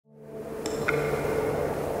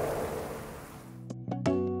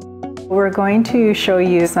We're going to show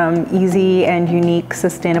you some easy and unique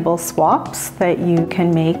sustainable swaps that you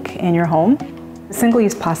can make in your home.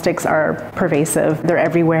 Single-use plastics are pervasive, they're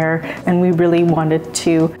everywhere, and we really wanted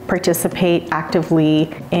to participate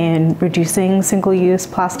actively in reducing single-use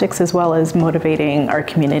plastics as well as motivating our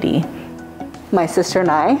community. My sister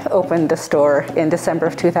and I opened the store in December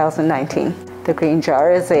of 2019. The Green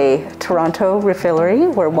Jar is a Toronto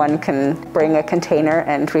refillery where one can bring a container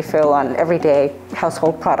and refill on everyday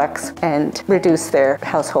household products and reduce their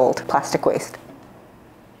household plastic waste.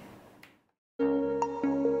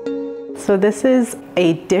 So this is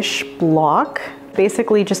a dish block,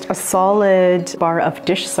 basically just a solid bar of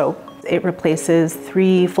dish soap. It replaces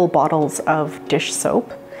 3 full bottles of dish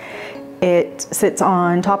soap. It sits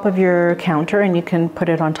on top of your counter and you can put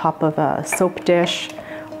it on top of a soap dish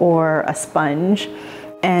or a sponge,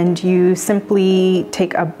 and you simply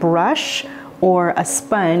take a brush or a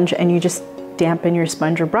sponge and you just dampen your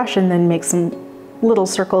sponge or brush and then make some little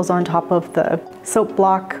circles on top of the soap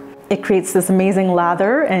block. It creates this amazing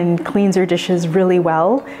lather and cleans your dishes really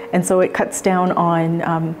well, and so it cuts down on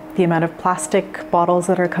the amount of plastic bottles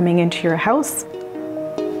that are coming into your house.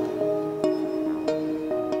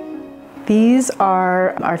 These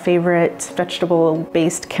are our favorite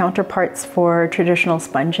vegetable-based counterparts for traditional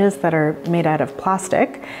sponges that are made out of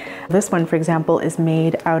plastic. This one, for example, is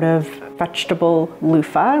made out of vegetable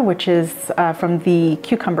loofah, which is from the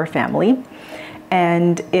cucumber family.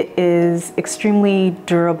 And it is extremely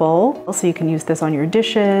durable. So you can use this on your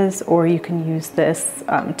dishes, or you can use this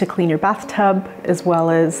to clean your bathtub as well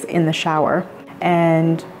as in the shower.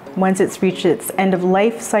 And once it's reached its end of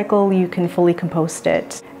life cycle, you can fully compost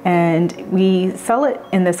it. And we sell it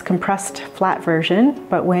in this compressed flat version,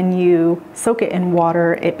 but when you soak it in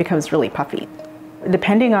water, it becomes really puffy.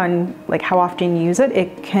 Depending on how often you use it,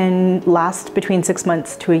 it can last between 6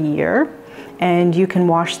 months to a year. And you can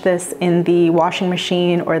wash this in the washing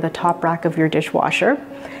machine or the top rack of your dishwasher,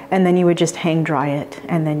 and then you would just hang dry it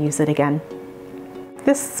and then use it again.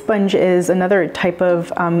 This sponge is another type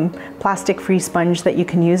of plastic-free sponge that you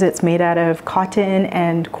can use. It's made out of cotton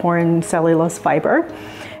and corn cellulose fiber,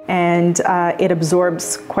 and it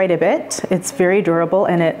absorbs quite a bit. It's very durable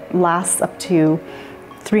and it lasts up to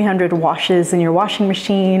 300 washes in your washing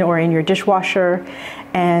machine or in your dishwasher,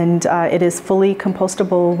 and it is fully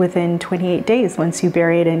compostable within 28 days once you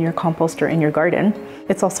bury it in your compost or in your garden.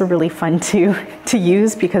 It's also really fun to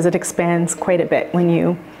use because it expands quite a bit when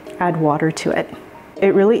you add water to it.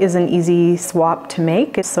 It really is an easy swap to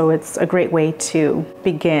make, so it's a great way to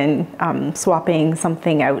begin swapping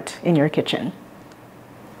something out in your kitchen.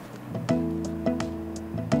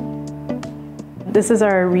 This is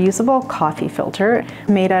our reusable coffee filter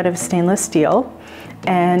made out of stainless steel,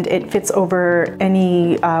 and it fits over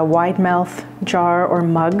any wide mouth jar or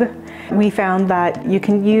mug. We found that you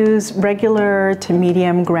can use regular to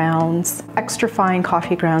medium grounds. Extra fine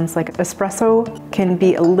coffee grounds like espresso can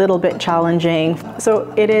be a little bit challenging.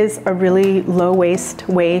 So it is a really low waste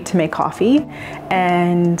way to make coffee,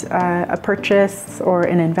 and a purchase or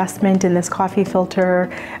an investment in this coffee filter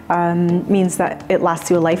means that it lasts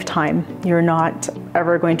you a lifetime. You're not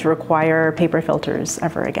ever going to require paper filters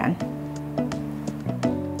ever again.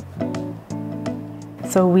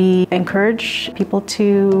 So we encourage people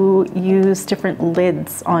to use different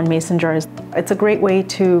lids on mason jars. It's a great way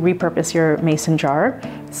to repurpose your mason jar.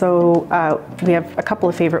 So we have a couple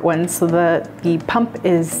of favorite ones. So the pump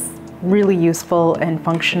is really useful and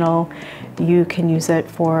functional. You can use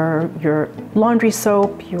it for your laundry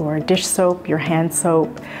soap, your dish soap, your hand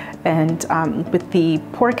soap, and with the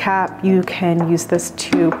pour cap, you can use this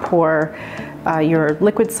to pour your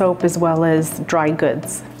liquid soap as well as dry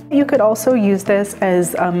goods. You could also use this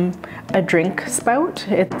as a drink spout.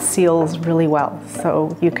 It seals really well,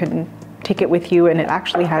 so you can take it with you, and it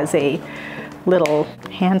actually has a little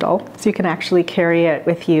handle, so you can actually carry it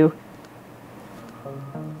with you.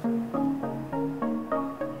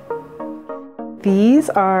 These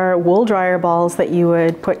are wool dryer balls that you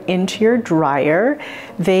would put into your dryer.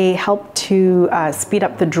 They help to speed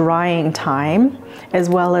up the drying time as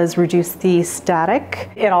well as reduce the static.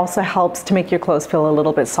 It also helps to make your clothes feel a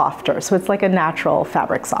little bit softer. So it's like a natural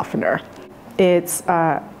fabric softener. It's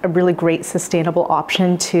a really great sustainable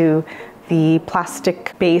option to the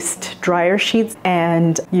plastic-based dryer sheets,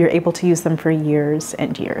 and you're able to use them for years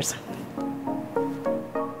and years.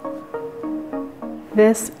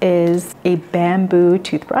 This is a bamboo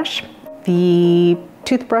toothbrush. The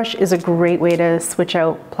toothbrush is a great way to switch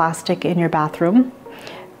out plastic in your bathroom.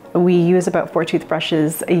 We use about 4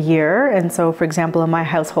 toothbrushes a year. And so, for example, in my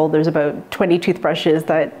household, there's about 20 toothbrushes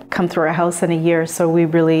that come through our house in a year. So we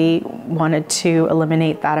really wanted to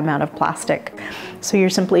eliminate that amount of plastic. So you're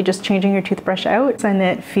simply just changing your toothbrush out, and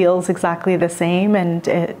it feels exactly the same. And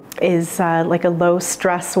it is like a low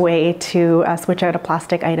stress way to switch out a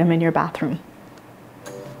plastic item in your bathroom.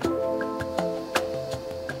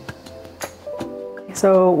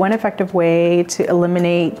 So one effective way to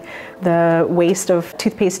eliminate the waste of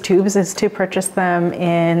toothpaste tubes is to purchase them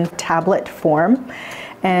in tablet form.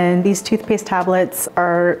 And these toothpaste tablets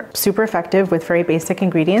are super effective with very basic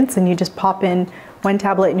ingredients, and you just pop in 1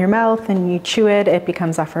 tablet in your mouth and you chew it, it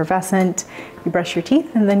becomes effervescent, you brush your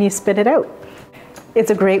teeth, and then you spit it out. It's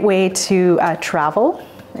a great way to travel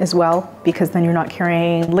as well, because then you're not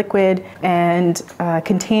carrying liquid, and a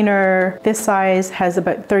container this size has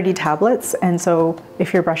about 30 tablets, and so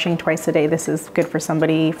if you're brushing twice a day, this is good for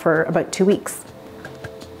somebody for about 2 weeks.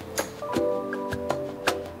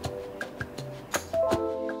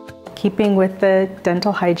 Keeping with the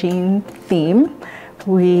dental hygiene theme,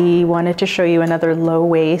 we wanted to show you another low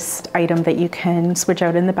waste item that you can switch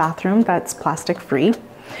out in the bathroom that's plastic free.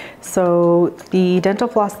 So the dental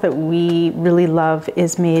floss that we really love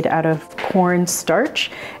is made out of corn starch,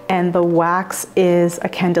 and the wax is a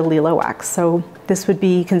candelilla wax. So this would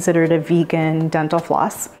be considered a vegan dental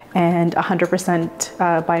floss, and 100%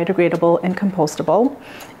 biodegradable and compostable.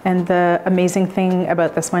 And the amazing thing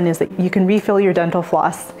about this one is that you can refill your dental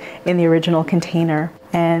floss in the original container.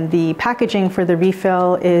 And the packaging for the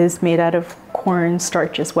refill is made out of corn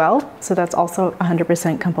starch as well. So that's also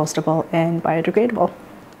 100% compostable and biodegradable.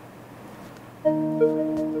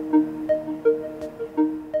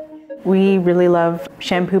 We really love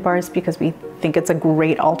shampoo bars because we think it's a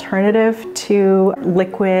great alternative to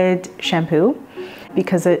liquid shampoo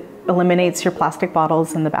because it eliminates your plastic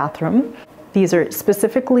bottles in the bathroom. These are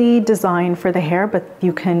specifically designed for the hair, but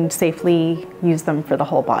you can safely use them for the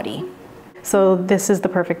whole body. So this is the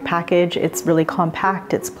perfect package. It's really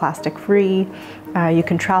compact, it's plastic free, you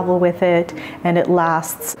can travel with it, and it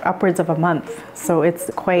lasts upwards of a month. So it's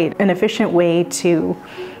quite an efficient way to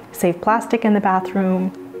save plastic in the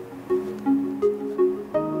bathroom.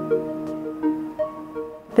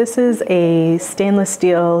 This is a stainless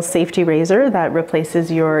steel safety razor that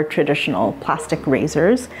replaces your traditional plastic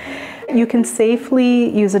razors. You can safely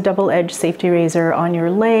use a double-edged safety razor on your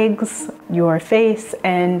legs, your face,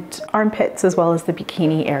 and armpits, as well as the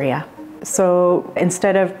bikini area. So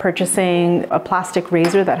instead of purchasing a plastic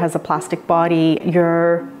razor that has a plastic body,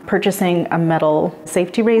 you're purchasing a metal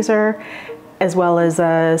safety razor, as well as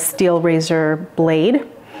a steel razor blade.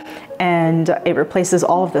 And it replaces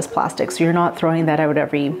all of this plastic, so you're not throwing that out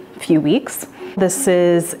every few weeks. This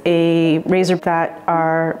is a razor that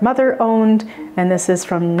our mother owned, and this is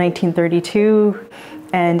from 1932.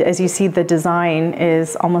 And as you see, the design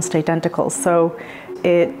is almost identical. So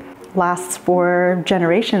it lasts for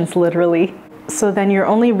generations, literally. So then you're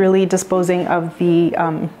only really disposing of the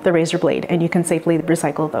razor blade, and you can safely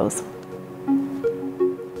recycle those.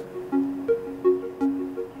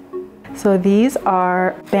 So these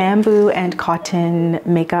are bamboo and cotton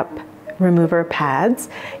makeup remover pads.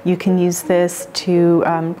 You can use this to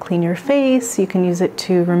clean your face, you can use it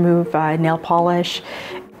to remove nail polish,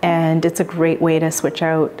 and it's a great way to switch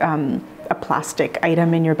out a plastic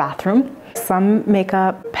item in your bathroom. Some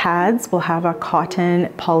makeup pads will have a cotton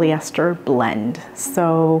polyester blend.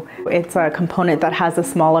 So it's a component that has a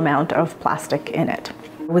small amount of plastic in it.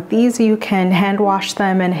 With these, you can hand wash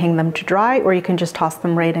them and hang them to dry, or you can just toss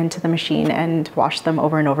them right into the machine and wash them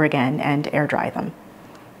over and over again and air dry them.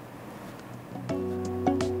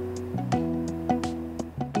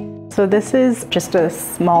 So this is just a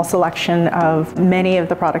small selection of many of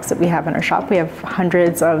the products that we have in our shop. We have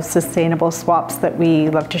hundreds of sustainable swaps that we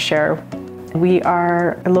love to share. We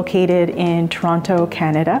are located in Toronto,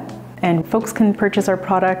 Canada, and folks can purchase our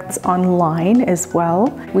products online as well.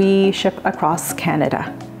 We ship across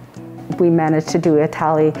Canada. We managed to do a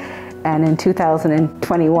tally, and in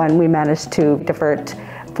 2021 we managed to divert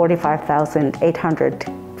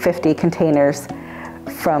 45,850 containers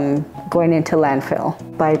from going into landfill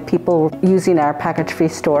by people using our package-free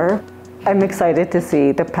store. I'm excited to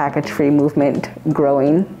see the package-free movement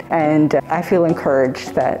growing, and I feel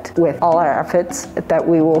encouraged that with all our efforts that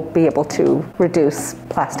we will be able to reduce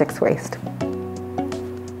plastics waste.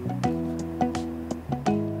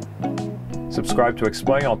 Subscribe to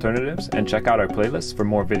Exploring Alternatives and check out our playlists for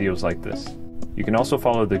more videos like this. You can also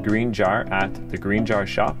follow The Green Jar at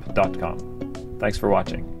thegreenjarshop.com. Thanks for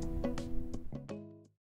watching.